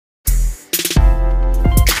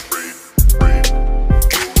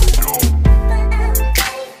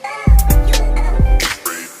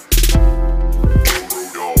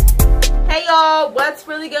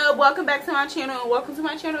welcome back to my channel, and welcome to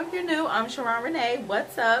my channel if you're new. I'm SharronRenee.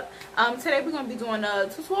 What's up? Today we're going to be doing a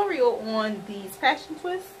tutorial on these passion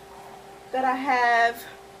twists that I have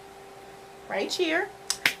right here.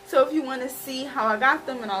 So if you want to see how I got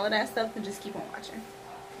them and all of that stuff, then just keep on watching.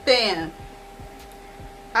 Bam!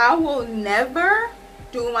 I will never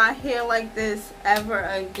do my hair like this ever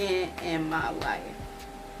again in my life.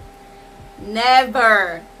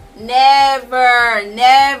 Never,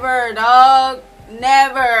 dog.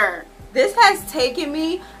 Never. This has taken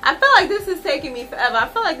me, I feel like this is taking me forever. I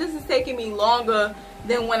feel like this is taking me longer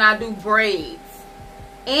than when I do braids.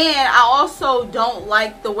 And I also don't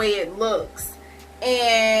like the way it looks.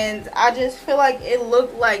 And I just feel like it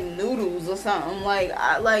looked like noodles or something.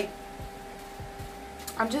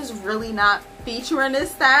 I'm just really not featuring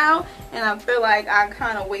this style. And I feel like I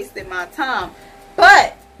kind of wasted my time.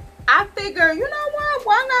 But I figure, you know what?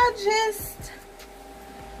 Why not just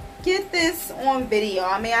get this on video?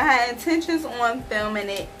 I mean, I had intentions on filming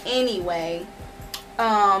it anyway.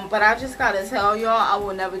 But I just gotta tell y'all, I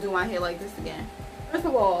will never do my hair like this again. First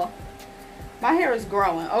of all, my hair is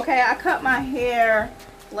growing. Okay, I cut my hair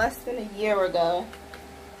less than a year ago.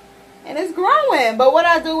 And it's growing. But what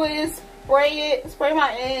I do is spray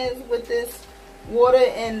my ends with this water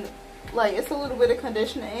and like it's a little bit of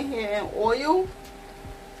conditioner in here and oil.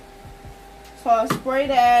 So I spray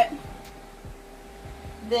that,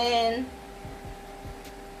 then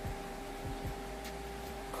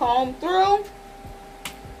comb through.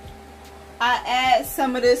 I add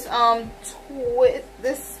some of this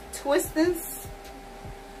twisting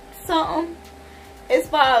something. It's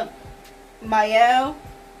by Miel,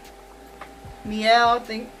 I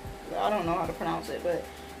think. I don't know how to pronounce it, but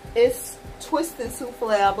it's twisting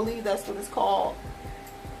souffle. I believe that's what it's called.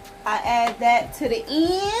 I add that to the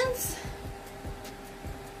ends.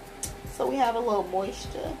 So we have a little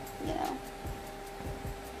moisture, you know.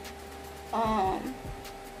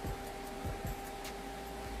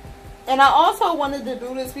 And I also wanted to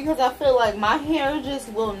do this because I feel like my hair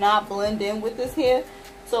just will not blend in with this hair.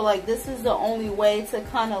 So like this is the only way to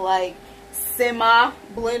kind of like semi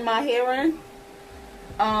blend my hair in.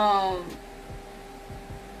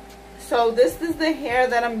 So this is the hair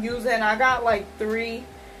that I'm using. I got like 3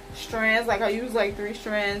 strands. Like I use like 3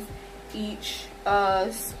 strands each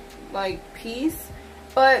like piece.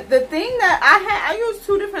 But the thing that I used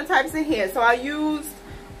 2 different types of hair. So I used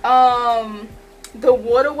the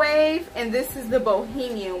water wave, and this is the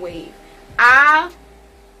bohemian wave. I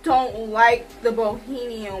don't like the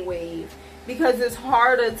bohemian wave because it's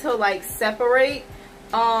harder to like separate,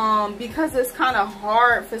 because it's kind of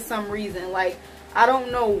hard for some reason. Like I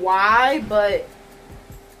don't know why, but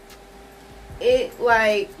it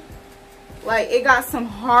like it got some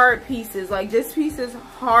hard pieces. Like this piece is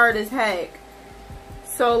hard as heck.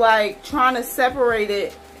 So like trying to separate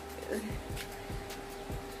it.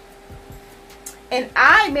 And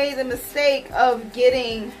I made the mistake of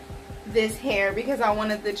getting this hair because I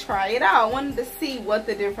wanted to try it out. I wanted to see what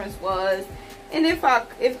the difference was. And if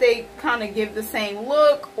they kind of give the same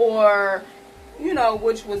look, or you know,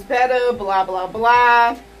 which was better, blah blah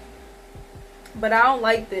blah. But I don't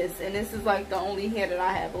like this, and this is like the only hair that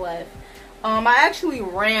I have left. I actually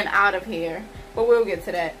ran out of hair, but we'll get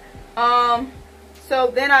to that. So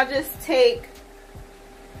then I just take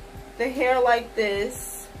the hair like this.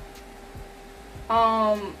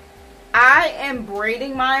 I am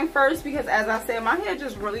braiding mine first because, as I said, my hair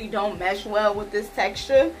just really don't mesh well with this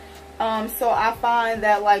texture. So I find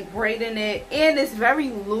that like braiding it, and it's very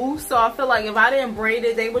loose, so I feel like if I didn't braid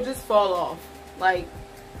it, they would just fall off, like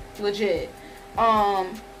legit. So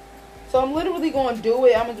I'm literally going to do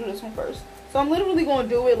it. I'm going to do this one first. So I'm literally going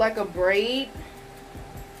to do it like a braid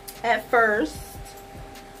at first.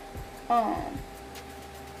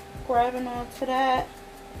 Grabbing onto that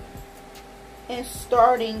and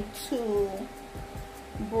starting to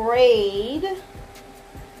braid.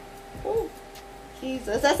 Ooh,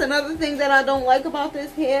 Jesus. That's another thing that I don't like about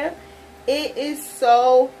this hair. It is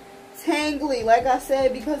so tangly, like I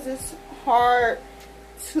said, because it's hard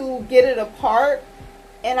to get it apart.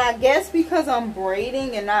 And I guess because I'm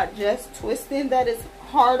braiding and not just twisting, that it's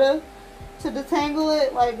harder to detangle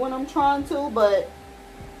it like when I'm trying to. But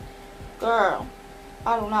girl,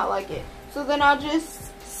 I do not like it. So then I'll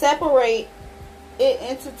just separate it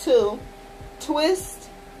into 2. Twist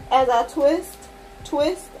as I twist,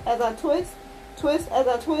 twist as I twist, twist as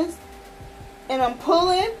I twist. And I'm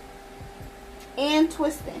pulling and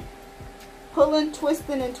twisting. Pulling,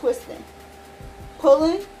 twisting, and twisting.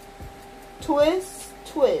 Pulling, twist,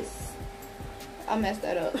 twist. I messed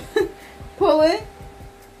that up. Pulling,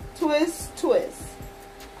 twist, twist.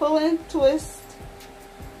 Pulling, twist,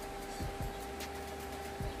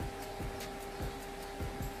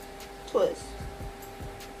 twist,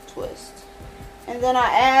 twist. And then I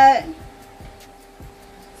add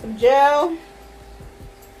some gel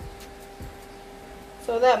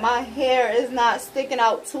so that my hair is not sticking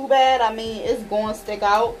out too bad. I mean, it's going to stick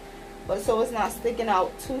out, but so it's not sticking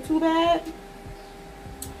out too bad.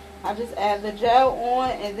 I just add the gel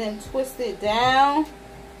on and then twist it down.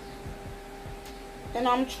 And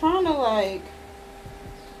I'm trying to like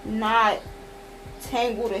not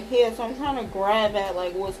tangle the hair, so I'm trying to grab at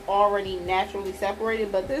like what's already naturally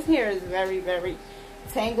separated, but this hair is very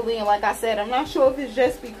tangly. And like I said, I'm not sure if it's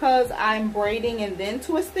just because I'm braiding and then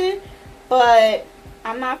twisting, but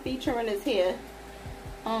I'm not featuring this hair.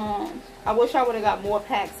 I wish I would have got more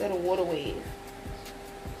packs of the water wave,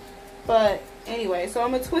 but anyway, so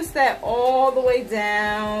I'm gonna twist that all the way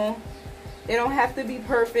down. It don't have to be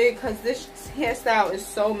perfect because this hairstyle is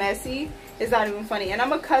so messy. It's not even funny. And I'm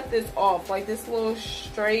gonna cut this off, like this little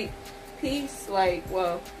straight piece. Like,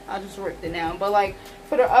 well, I just ripped it down, but like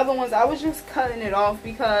for the other ones, I was just cutting it off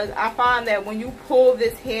because I find that when you pull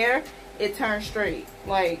this hair, it turns straight.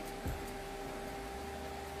 Like,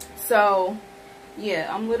 so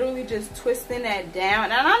yeah, I'm literally just twisting that down.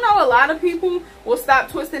 And I know a lot of people will stop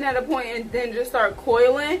twisting at a point and then just start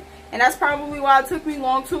coiling. And that's probably why it took me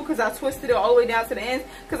long too, because I twisted it all the way down to the ends.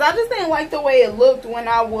 Because I just didn't like the way it looked when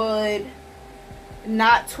I would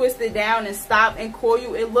not twist it down and stop and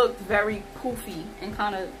coil. It looked very poofy and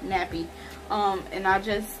kind of nappy. And I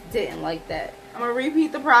just didn't like that. I'm going to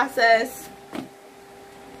repeat the process.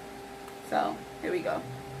 So, here we go.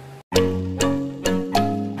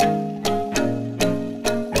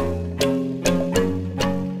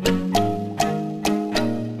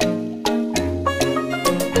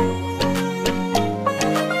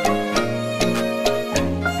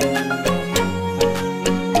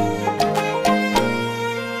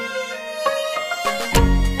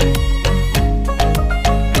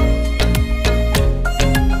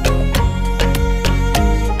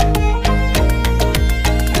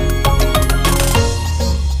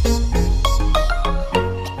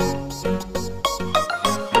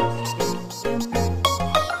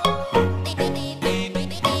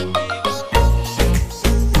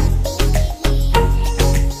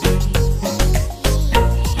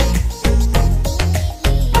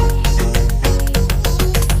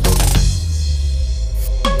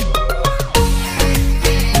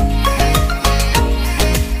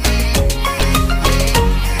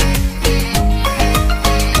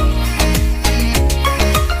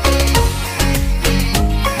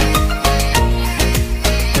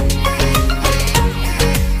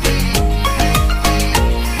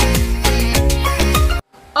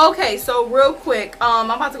 Okay, so real quick, I'm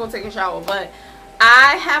about to go take a shower, but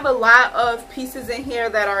I have a lot of pieces in here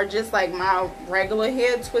that are just like my regular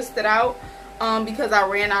hair twisted out because I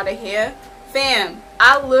ran out of hair. Fam,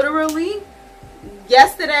 I literally,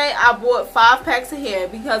 yesterday I bought 5 packs of hair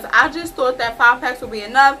because I just thought that 5 packs would be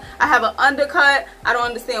enough. I have an undercut. I don't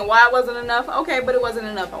understand why it wasn't enough. Okay, but it wasn't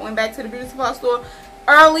enough. I went back to the beauty supply store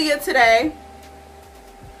earlier today.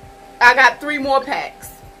 I got 3 more packs.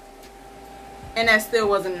 And that still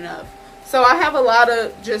wasn't enough. So I have a lot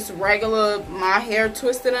of just regular my hair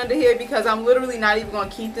twisted under here because I'm literally not even going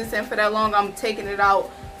to keep this in for that long. I'm taking it out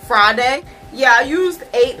Friday. Yeah, I used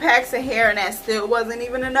 8 packs of hair and that still wasn't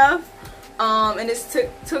even enough. And this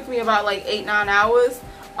took me about like 8-9 hours.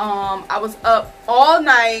 I was up all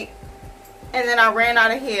night and then I ran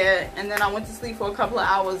out of hair and then I went to sleep for a couple of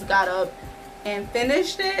hours, got up and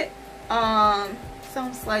finished it. So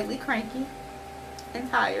I'm slightly cranky and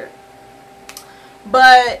tired.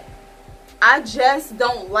 But I just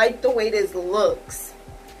don't like the way this looks.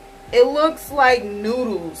 It looks like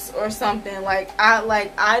noodles or something.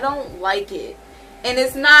 I don't like it. And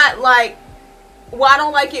it's not like, well, I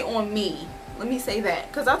don't like it on me. Let me say that.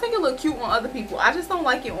 Because I think it look cute on other people. I just don't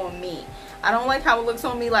like it on me. I don't like how it looks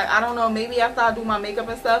on me. Like, I don't know, maybe after I do my makeup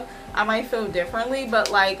and stuff, I might feel differently.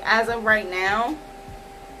 But like, as of right now,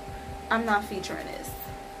 I'm not featuring this.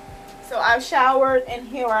 So I've showered and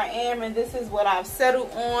here I am, and this is what I've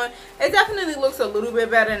settled on. It definitely looks a little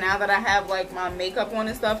bit better now that I have like my makeup on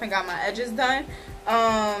and stuff and got my edges done. But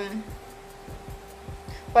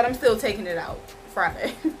I'm still taking it out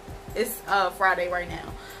Friday. It's Friday right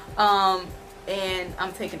now. And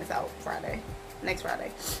I'm taking this out Friday. Next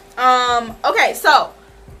Friday. Okay, so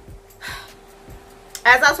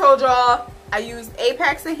as I told y'all, I used 8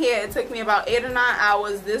 packs of hair. It took me about 8 or 9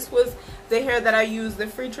 hours. This was the hair that I used, the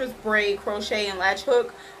freetress braid, crochet, and latch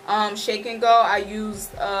hook. Shake and go, I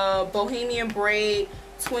used bohemian braid,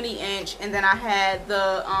 20-inch, and then I had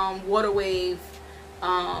the water wave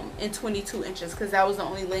in 22 inches because that was the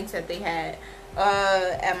only length that they had.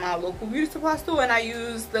 at my local beauty supply store, and I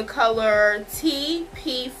used the color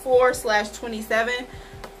TP4/27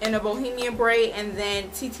 in a bohemian braid, and then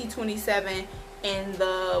TT27 in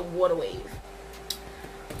the water wave.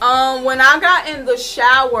 When I got in the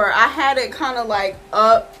shower, I had it kind of like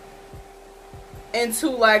up into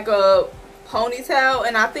like a ponytail,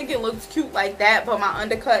 and I think it looks cute like that, but my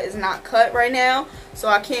undercut is not cut right now, so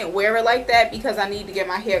I can't wear it like that because I need to get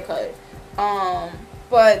my hair cut.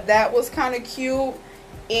 But that was kind of cute.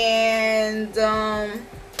 And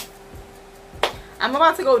I'm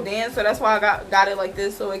about to go dance, so that's why I got it like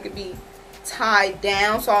this, so it could be tied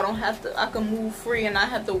down, so I don't have to, I can move free and not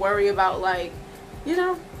have to worry about, like, you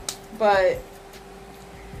know. But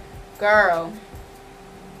girl,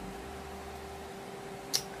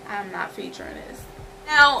 I'm not featuring this.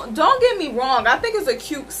 Now, don't get me wrong, I think it's a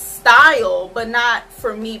cute style, but not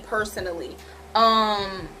for me personally.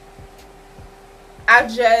 I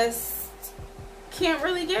just can't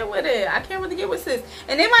really get with it. I can't really get with this.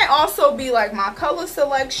 And it might also be like my color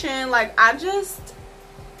selection. Like, I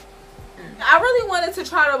really wanted to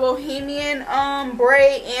try the bohemian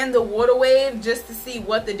braid and the water wave just to see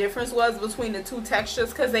what the difference was between the two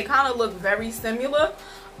textures, because they kind of look very similar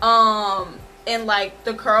in like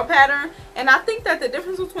the curl pattern. And I think that the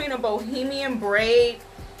difference between a bohemian braid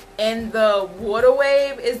and the water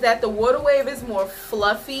wave is that the water wave is more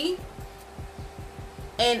fluffy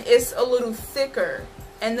and it's a little thicker,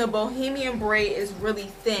 and the bohemian braid is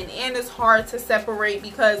really thin, and it's hard to separate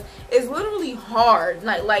because it's literally hard,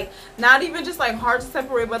 like not even just like hard to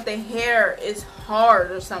separate, but the hair is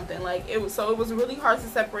hard or something. Like, it was really hard to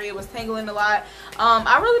separate. It was tangling a lot.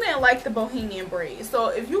 I really didn't like the bohemian braid. So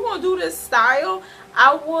if you're gonna do this style,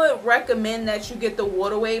 I would recommend that you get the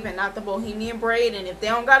water wave and not the bohemian braid. And if they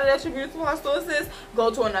don't got it at your beauty supply store, sis,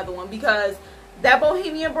 go to another one, because that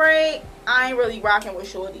bohemian braid, I ain't really rocking with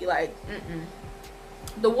shorty. Like,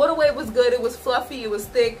 the water wave was good. It was fluffy, it was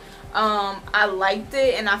thick. I liked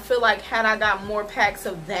it, and I feel like had I got more packs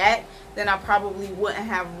of that, then I probably wouldn't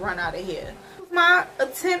have run out of here. My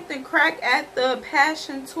attempt and crack at the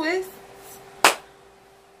passion twists.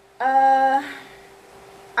 I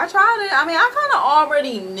tried it. I mean, I kind of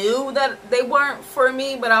already knew that they weren't for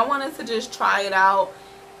me, but I wanted to just try it out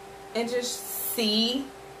and just see.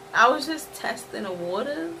 I was just testing the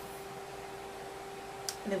water,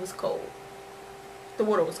 and it was cold. The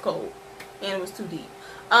water was cold, and it was too deep.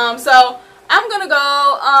 So I'm gonna go.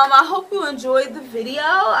 I hope you enjoyed the video.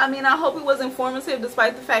 I mean, I hope it was informative,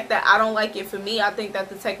 despite the fact that I don't like it. For me, I think that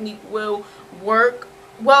the technique will work.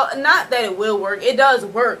 Well, not that it will work. It does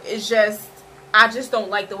work. It's just, I just don't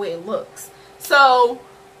like the way it looks. So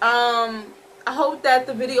I hope that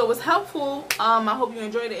the video was helpful. I hope you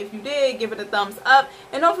enjoyed it. If you did, give it a thumbs up,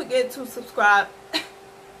 and don't forget to subscribe.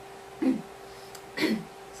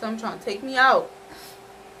 So I'm trying to take me out.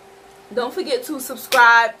 Don't forget to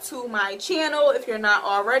subscribe to my channel if you're not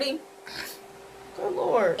already. Good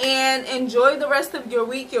Lord. And enjoy the rest of your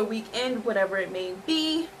week, your weekend, whatever it may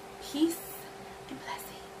be. Peace and blessings.